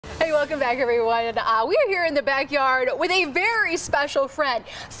Welcome back, everyone. We are here in the backyard with a very special friend,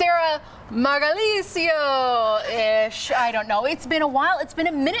 Sarah Marcogliese-ish. I don't know. It's been a while. It's been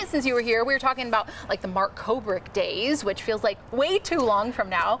a minute since you were here. We were talking about like the Marcogliese days, which feels like way too long from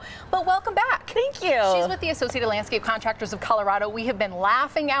now. But welcome back. Thank you. She's with the Associated Landscape Contractors of Colorado. We have been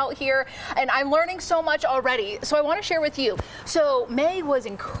laughing out here, and I'm learning so much already. So I want to share with you. So May was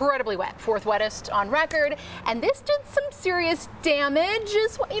incredibly wet, fourth wettest on record, and this did some serious damage.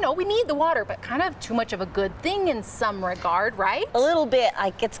 You know, we need the water, but kind of too much of a good thing in some regard, right? A little bit.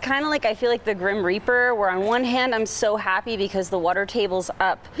 Like, it's kind of like, I feel like the Grim Reaper, where on one hand I'm so happy because the water table's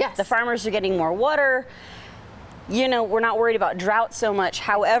up. Yes. The farmers are getting more water. You know, we're not worried about drought so much.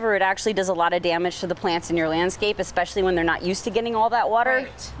 However, it actually does a lot of damage to the plants in your landscape, especially when they're not used to getting all that water.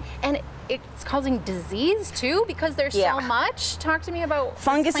 Right. And it's causing disease too because there's so much. Talk to me about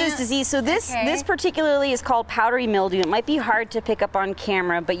fungus is disease. So this particularly is called powdery mildew. It might be hard to pick up on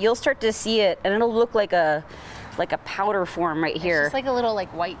camera, but you'll start to see it, and it'll look like a powder form right here. It's just like a little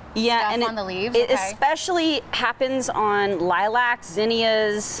white stuff and on the leaves. It especially happens on lilacs,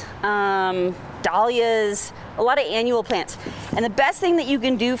 zinnias, dahlias, a lot of annual plants. And the best thing that you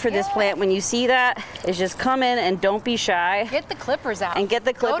can do for this plant when you see that is just come in and don't be shy. Get the clippers out. And get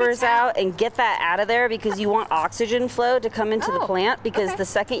the clippers out and get that out of there, because you want oxygen flow to come into the plant, because the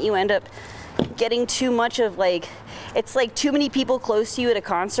second you end up getting too much of it's like too many people close to you at a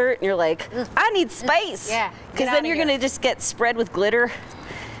concert and you're like, I need space. Yeah. Because then you're gonna just get spread with glitter.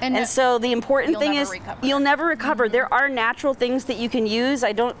 And so the important thing is you'll never recover. There are natural things that you can use.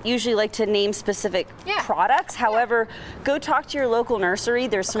 I don't usually like to name specific products. However, go talk to your local nursery.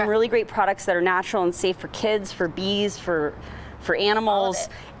 There's some really great products that are natural and safe for kids, for bees, for animals,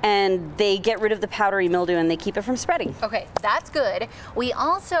 and they get rid of the powdery mildew and they keep it from spreading. Okay, that's good. We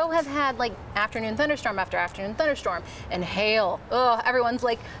also have had afternoon thunderstorm after afternoon thunderstorm and hail. Oh, everyone's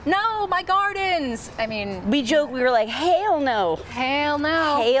like, no, my gardens. I mean, we joke, we were like, hail no. Hail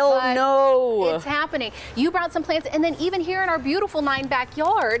no. Hail no. It's happening. You brought some plants, and then even here in our beautiful 9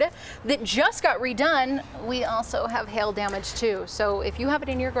 backyard that just got redone, we also have hail damage too. So if you have it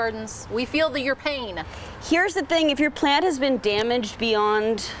in your gardens, we feel your pain. Here's the thing, if your plant has been damaged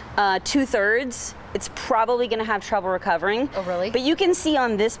beyond 2/3, it's probably going to have trouble recovering. Oh, really? But you can see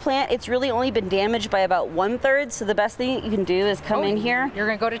on this plant, it's really only been damaged by about 1/3. So the best thing you can do is come in here. You're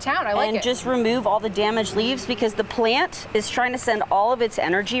going to go to town. I like it. And just remove all the damaged leaves, because the plant is trying to send all of its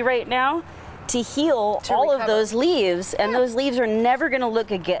energy right now to heal all of those leaves, and those leaves are never going to look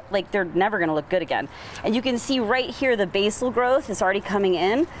they're never going to look good again. And you can see right here the basal growth is already coming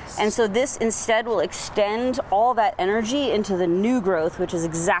in, and so this instead will extend all that energy into the new growth, which is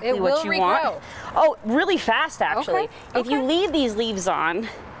exactly what you want. Oh, really fast actually. If you leave these leaves on,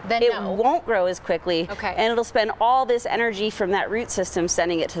 then it won't grow as quickly, and it'll spend all this energy from that root system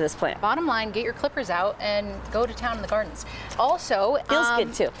sending it to this plant. Bottom line, get your clippers out and go to town in the gardens. Also, feels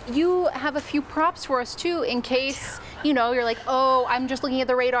good too. You have a few props for us too, in case you're like, oh, I'm just looking at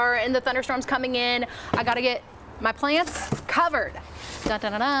the radar and the thunderstorm's coming in. I gotta get my plants covered. Da da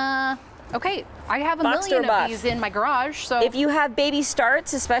da da. Okay, I have a million of these in my garage, so. If you have baby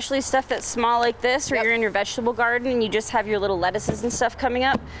starts, especially stuff that's small like this, or you're in your vegetable garden and you just have your little lettuces and stuff coming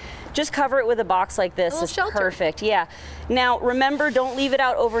up, just cover it with a box like this. It's perfect, Now, remember, don't leave it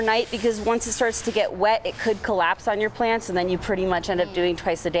out overnight, because once it starts to get wet, it could collapse on your plants, and then you pretty much end up doing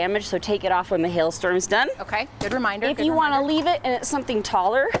twice the damage, so take it off when the hailstorm's done. Okay, good reminder. If you want to leave it and it's something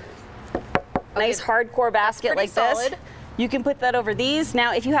taller, nice hardcore basket like this, you can put that over these.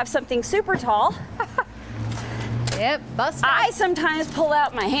 Now, if you have something super tall, bust I sometimes pull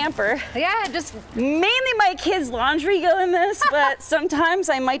out my hamper. Just mainly my kids' laundry go in this, but sometimes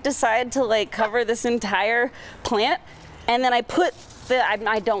I might decide to cover this entire plant, and then I put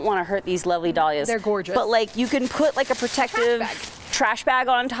I don't want to hurt these lovely dahlias. They're gorgeous. But you can put a protective trash bag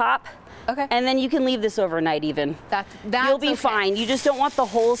on top. Okay. And then you can leave this overnight even. You'll be fine. You just don't want the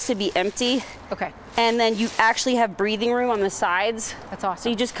holes to be empty. Okay. And then you actually have breathing room on the sides. That's awesome. So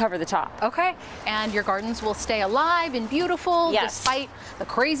you just cover the top. Okay. And your gardens will stay alive and beautiful despite the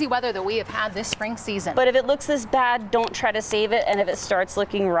crazy weather that we have had this spring season. But if it looks this bad, don't try to save it. And if it starts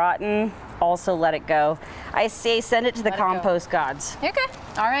looking rotten, also let it go. I say send it to the compost gods. Okay.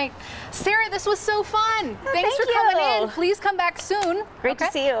 All right. Sarah, this was so fun. Thanks for coming in. Please come back soon. Great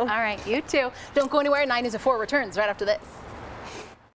to see you. All right. You too. Don't go anywhere. 9 News at 4 returns right after this.